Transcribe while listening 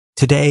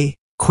Today,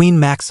 Queen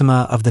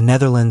Maxima of the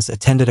Netherlands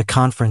attended a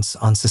conference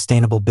on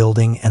sustainable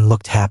building and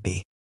looked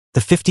happy.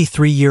 The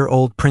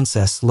 53-year-old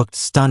princess looked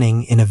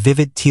stunning in a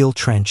vivid teal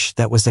trench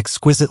that was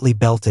exquisitely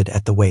belted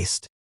at the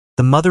waist.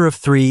 The mother of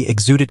three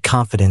exuded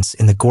confidence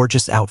in the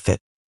gorgeous outfit,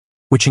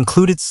 which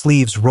included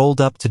sleeves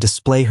rolled up to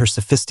display her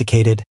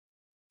sophisticated,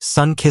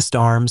 sun-kissed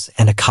arms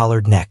and a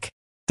collared neck.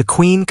 The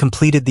queen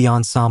completed the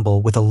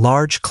ensemble with a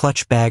large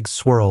clutch bag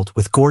swirled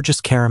with gorgeous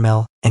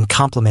caramel and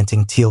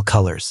complementing teal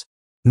colors.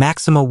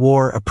 Maxima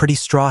wore a pretty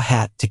straw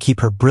hat to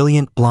keep her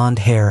brilliant blonde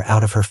hair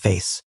out of her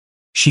face.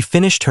 She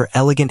finished her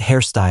elegant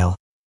hairstyle,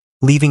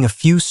 leaving a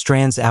few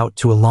strands out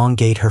to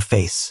elongate her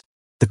face.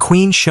 The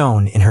queen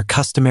shone in her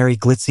customary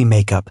glitzy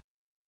makeup,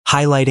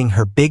 highlighting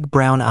her big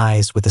brown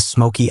eyes with a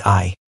smoky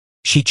eye.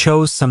 She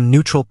chose some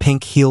neutral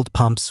pink heeled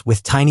pumps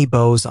with tiny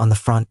bows on the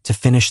front to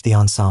finish the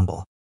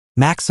ensemble.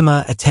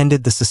 Maxima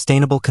attended the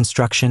Sustainable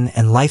Construction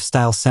and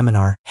Lifestyle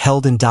Seminar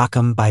held in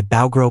Dokkum by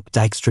Bouwgroep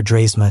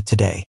Dijkstradreisme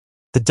today.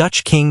 The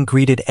Dutch king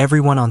greeted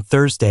everyone on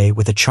Thursday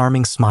with a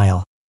charming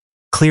smile,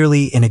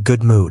 clearly in a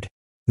good mood.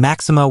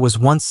 Maxima was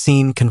once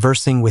seen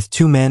conversing with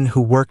two men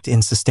who worked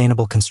in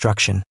sustainable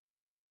construction,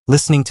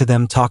 listening to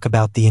them talk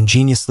about the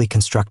ingeniously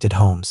constructed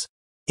homes.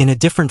 In a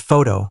different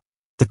photo,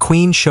 the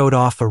queen showed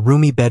off a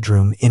roomy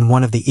bedroom in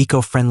one of the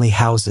eco-friendly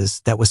houses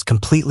that was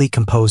completely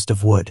composed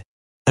of wood.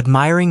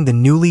 Admiring the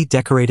newly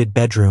decorated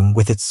bedroom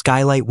with its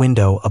skylight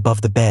window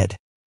above the bed,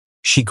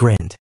 she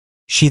grinned.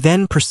 She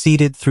then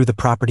proceeded through the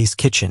property's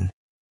kitchen,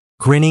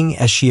 grinning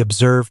as she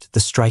observed the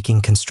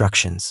striking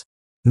constructions.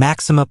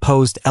 Maxima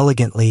posed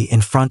elegantly in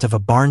front of a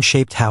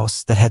barn-shaped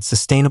house that had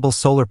sustainable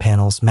solar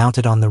panels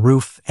mounted on the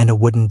roof and a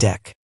wooden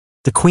deck.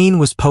 The queen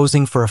was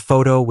posing for a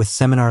photo with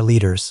seminar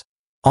leaders,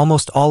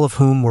 almost all of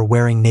whom were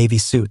wearing navy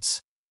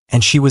suits,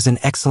 and she was in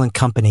excellent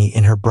company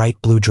in her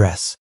bright blue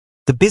dress.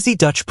 The busy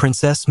Dutch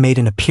princess made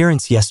an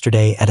appearance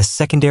yesterday at a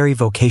secondary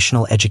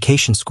vocational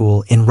education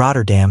school in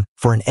Rotterdam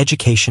for an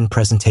education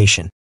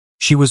presentation.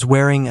 She was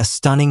wearing a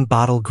stunning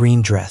bottle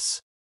green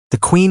dress. The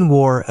queen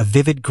wore a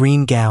vivid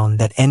green gown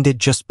that ended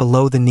just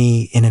below the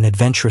knee in an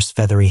adventurous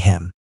feathery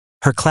hem.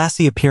 Her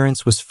classy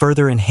appearance was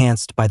further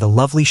enhanced by the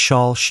lovely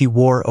shawl she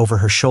wore over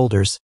her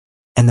shoulders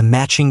and the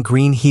matching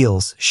green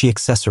heels she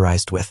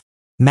accessorized with.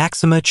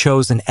 Maxima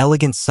chose an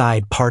elegant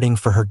side parting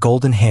for her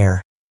golden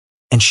hair,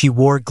 and she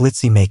wore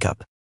glitzy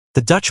makeup.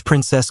 The Dutch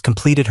princess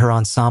completed her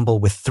ensemble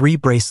with 3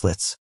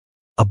 bracelets,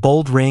 a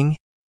bold ring,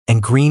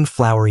 and green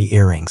flowery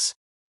earrings.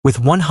 With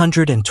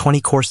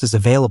 120 courses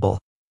available,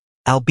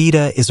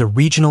 Albeda is a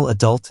regional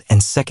adult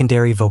and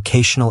secondary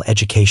vocational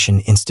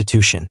education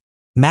institution.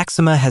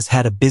 Maxima has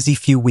had a busy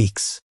few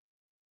weeks.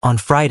 On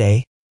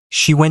Friday,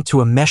 she went to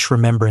a mesh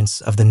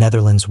remembrance of the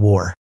Netherlands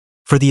War.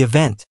 For the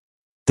event,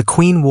 the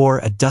queen wore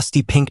a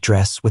dusty pink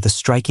dress with a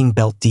striking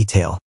belt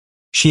detail.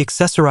 She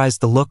accessorized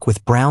the look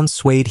with brown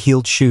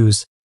suede-heeled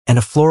shoes and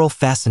a floral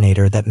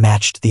fascinator that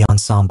matched the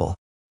ensemble.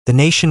 The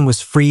nation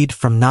was freed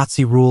from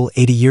Nazi rule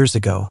 80 years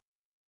ago,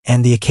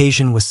 and the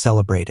occasion was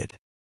celebrated.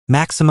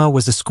 Maxima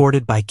was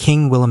escorted by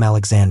King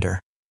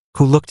Willem-Alexander,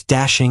 who looked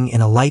dashing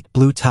in a light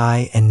blue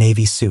tie and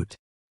navy suit.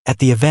 At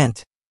the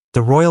event,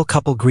 the royal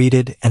couple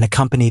greeted and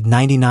accompanied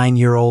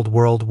 99-year-old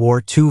World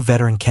War II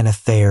veteran Kenneth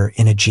Thayer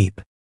in a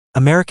jeep.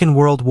 American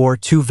World War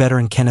II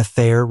veteran Kenneth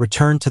Thayer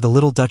returned to the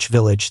little Dutch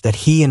village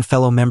that he and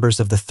fellow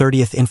members of the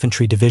 30th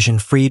Infantry Division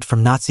freed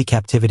from Nazi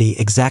captivity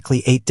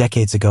exactly 8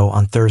 decades ago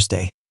on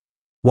Thursday,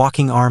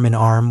 walking arm in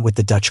arm with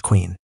the Dutch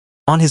Queen.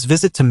 On his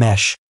visit to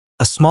Mesh,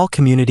 a small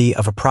community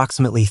of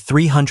approximately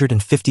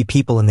 350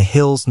 people in the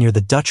hills near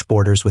the Dutch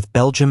borders with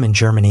Belgium and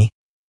Germany,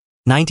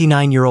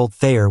 99-year-old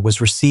Thayer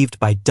was received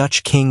by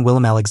Dutch King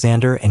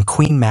Willem-Alexander and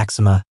Queen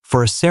Maxima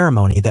for a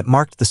ceremony that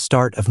marked the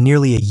start of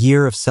nearly a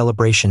year of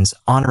celebrations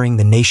honoring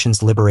the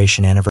nation's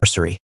liberation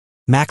anniversary.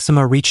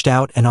 Maxima reached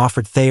out and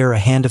offered Thayer a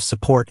hand of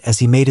support as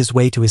he made his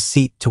way to his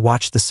seat to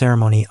watch the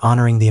ceremony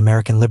honoring the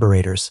American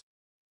liberators,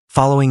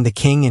 following the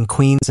King and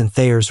Queen's and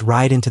Thayer's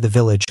ride into the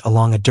village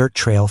along a dirt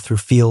trail through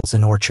fields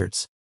and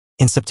orchards.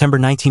 In September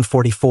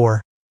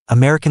 1944,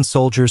 American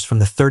soldiers from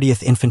the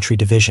 30th Infantry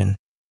Division,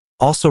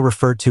 also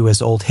referred to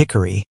as Old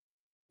Hickory,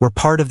 were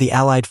part of the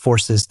Allied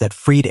forces that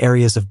freed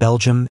areas of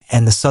Belgium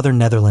and the southern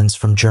Netherlands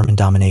from German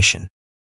domination.